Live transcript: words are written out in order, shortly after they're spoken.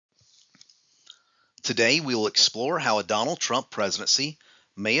Today, we will explore how a Donald Trump presidency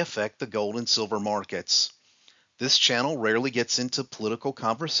may affect the gold and silver markets. This channel rarely gets into political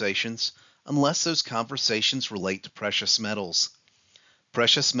conversations unless those conversations relate to precious metals.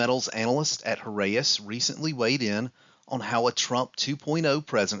 Precious metals analyst at Heraeus recently weighed in on how a Trump 2.0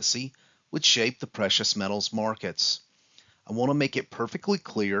 presidency would shape the precious metals markets. I want to make it perfectly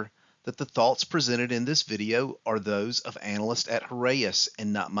clear that the thoughts presented in this video are those of analysts at Heraeus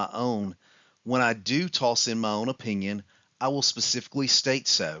and not my own. When I do toss in my own opinion, I will specifically state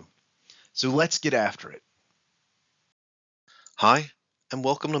so. So let's get after it. Hi, and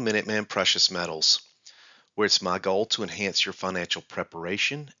welcome to Minuteman Precious Metals, where it's my goal to enhance your financial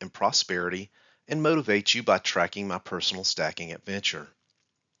preparation and prosperity and motivate you by tracking my personal stacking adventure.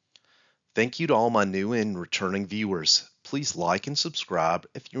 Thank you to all my new and returning viewers. Please like and subscribe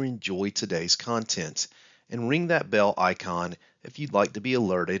if you enjoy today's content, and ring that bell icon if you'd like to be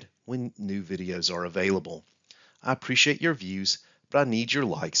alerted when new videos are available. I appreciate your views, but I need your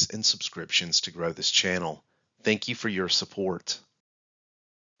likes and subscriptions to grow this channel. Thank you for your support.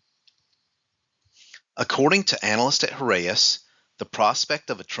 According to analysts at Heraeus, the prospect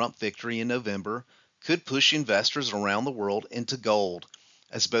of a Trump victory in November could push investors around the world into gold,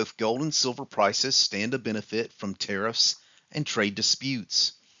 as both gold and silver prices stand to benefit from tariffs and trade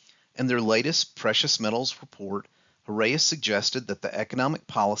disputes. In their latest precious metals report, Heraeus suggested that the economic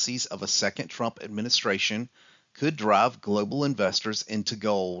policies of a second Trump administration could drive global investors into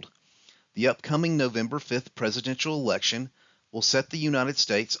gold. The upcoming November 5th presidential election will set the United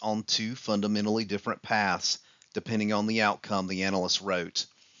States on two fundamentally different paths, depending on the outcome, the analyst wrote.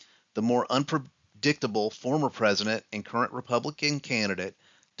 The more unpredictable former president and current Republican candidate,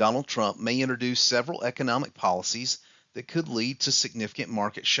 Donald Trump, may introduce several economic policies that could lead to significant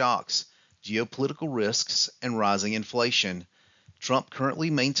market shocks, geopolitical risks, and rising inflation. Trump currently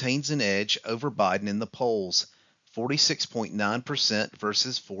maintains an edge over Biden in the polls, 46.9%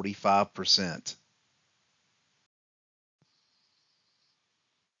 versus 45%.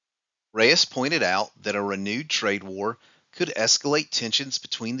 Reyes pointed out that a renewed trade war could escalate tensions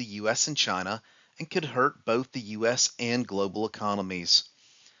between the U.S. and China and could hurt both the U.S. and global economies.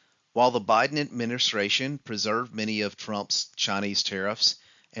 While the Biden administration preserved many of Trump's Chinese tariffs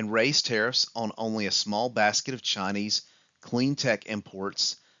and raised tariffs on only a small basket of Chinese clean tech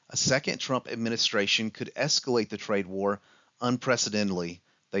imports, a second Trump administration could escalate the trade war unprecedentedly,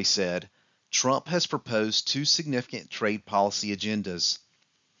 they said. Trump has proposed two significant trade policy agendas.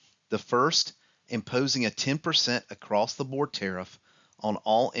 The first, imposing a 10% across-the-board tariff on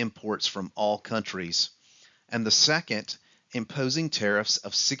all imports from all countries, and the second, imposing tariffs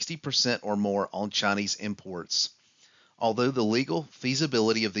of 60% or more on Chinese imports. Although the legal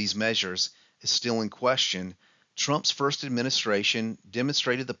feasibility of these measures is still in question, Trump's first administration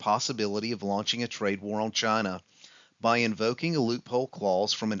demonstrated the possibility of launching a trade war on China by invoking a loophole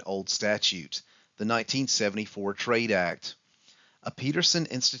clause from an old statute, the 1974 Trade Act. A Peterson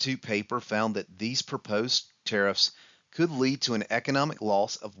Institute paper found that these proposed tariffs could lead to an economic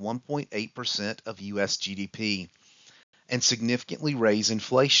loss of 1.8% of U.S. GDP and significantly raise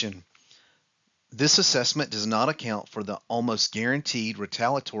inflation. This assessment does not account for the almost guaranteed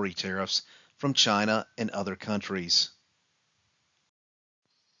retaliatory tariffs from China and other countries.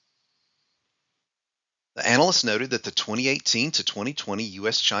 The analyst noted that the 2018 to 2020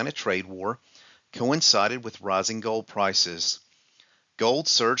 U.S.-China trade war coincided with rising gold prices. Gold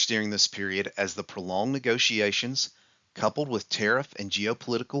surged during this period as the prolonged negotiations, coupled with tariff and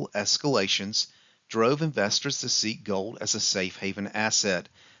geopolitical escalations, drove investors to seek gold as a safe haven asset,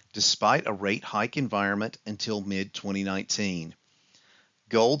 despite a rate hike environment until mid-2019.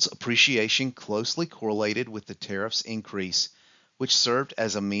 Gold's appreciation closely correlated with the tariffs increase, which served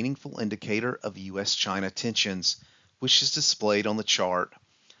as a meaningful indicator of U.S.-China tensions, which is displayed on the chart.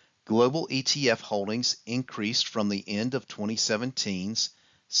 Global ETF holdings increased from the end of 2017's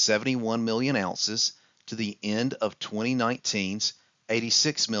 71 million ounces to the end of 2019's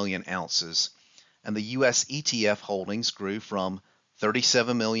 86 million ounces, and the U.S. ETF holdings grew from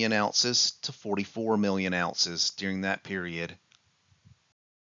 37 million ounces to 44 million ounces during that period.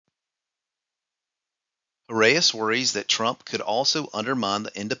 Heraeus worries that Trump could also undermine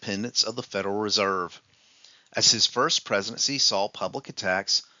the independence of the Federal Reserve, as his first presidency saw public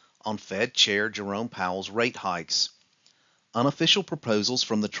attacks on Fed Chair Jerome Powell's rate hikes. Unofficial proposals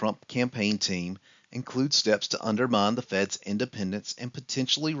from the Trump campaign team include steps to undermine the Fed's independence and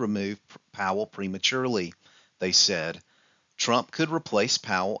potentially remove Powell prematurely, they said. Trump could replace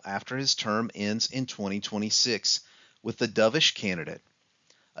Powell after his term ends in 2026 with the dovish candidate.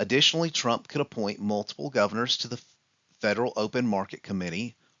 Additionally, Trump could appoint multiple governors to the Federal Open Market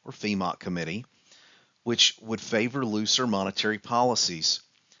Committee, or FEMOC committee, which would favor looser monetary policies.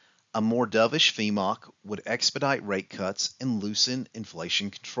 A more dovish FEMOC would expedite rate cuts and loosen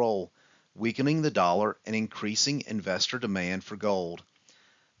inflation control, weakening the dollar and increasing investor demand for gold.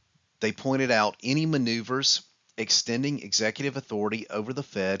 They pointed out any maneuvers extending executive authority over the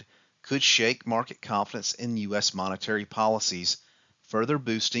Fed could shake market confidence in U.S. monetary policies, further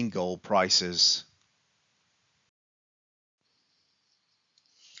boosting gold prices.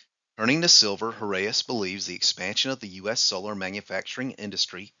 Turning to silver, Heraeus believes the expansion of the U.S. solar manufacturing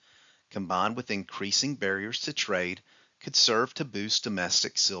industry, combined with increasing barriers to trade, could serve to boost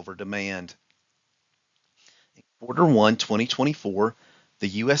domestic silver demand. In Q1 2024, the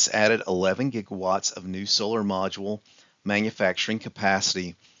U.S. added 11 gigawatts of new solar module manufacturing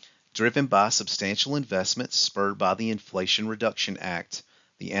capacity, driven by substantial investments spurred by the Inflation Reduction Act,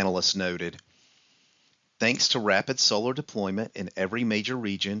 the analyst noted. Thanks to rapid solar deployment in every major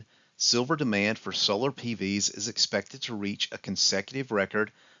region, silver demand for solar PVs is expected to reach a consecutive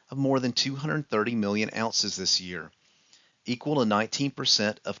record of more than 230 million ounces this year, equal to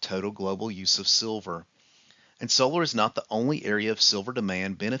 19% of total global use of silver. And solar is not the only area of silver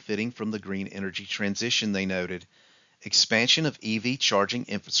demand benefiting from the green energy transition, they noted. Expansion of EV charging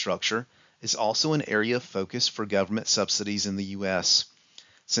infrastructure is also an area of focus for government subsidies in the U.S.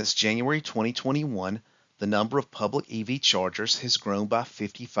 Since January 2021, the number of public EV chargers has grown by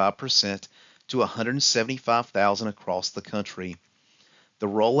 55% to 175,000 across the country. The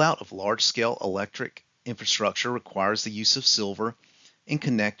rollout of large-scale electric infrastructure requires the use of silver in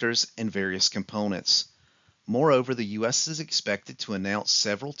connectors and various components. Moreover, the U.S. is expected to announce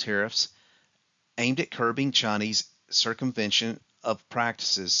several tariffs aimed at curbing Chinese circumvention of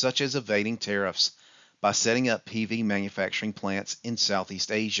practices such as evading tariffs by setting up PV manufacturing plants in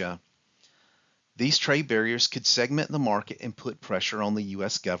Southeast Asia. These trade barriers could segment the market and put pressure on the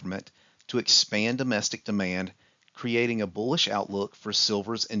U.S. government to expand domestic demand, creating a bullish outlook for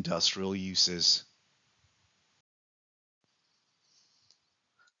silver's industrial uses.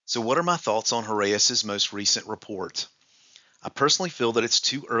 So what are my thoughts on Heraeus' most recent report? I personally feel that it's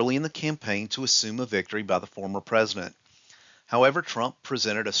too early in the campaign to assume a victory by the former president. However, Trump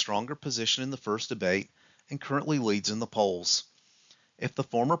presented a stronger position in the first debate and currently leads in the polls. If the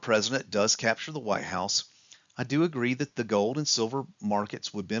former president does capture the White House, I do agree that the gold and silver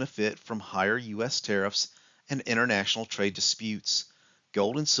markets would benefit from higher U.S. tariffs and international trade disputes.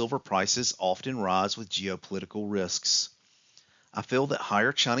 Gold and silver prices often rise with geopolitical risks. I feel that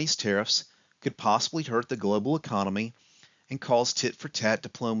higher Chinese tariffs could possibly hurt the global economy and cause tit-for-tat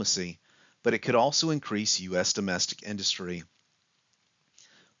diplomacy, but it could also increase U.S. domestic industry.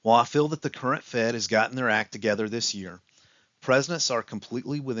 While I feel that the current Fed has gotten their act together this year, presidents are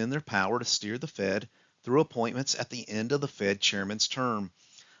completely within their power to steer the Fed through appointments at the end of the Fed chairman's term.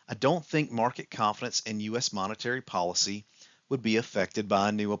 I don't think market confidence in U.S. monetary policy would be affected by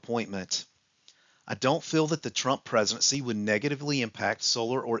a new appointment. I don't feel that the Trump presidency would negatively impact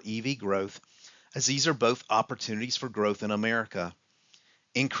solar or EV growth, as these are both opportunities for growth in America.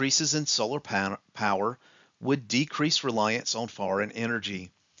 Increases in solar power would decrease reliance on foreign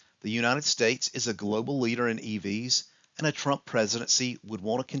energy. The United States is a global leader in EVs, and a Trump presidency would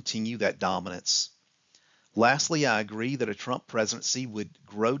want to continue that dominance. Lastly, I agree that a Trump presidency would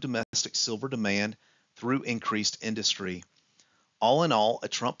grow domestic silver demand through increased industry. All in all, a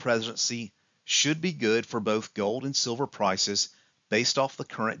Trump presidency should be good for both gold and silver prices based off the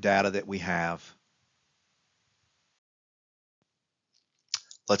current data that we have.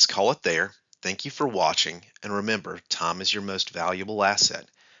 Let's call it there. Thank you for watching, and remember, time is your most valuable asset,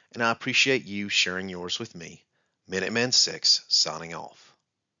 and I appreciate you sharing yours with me. Minuteman 6 signing off.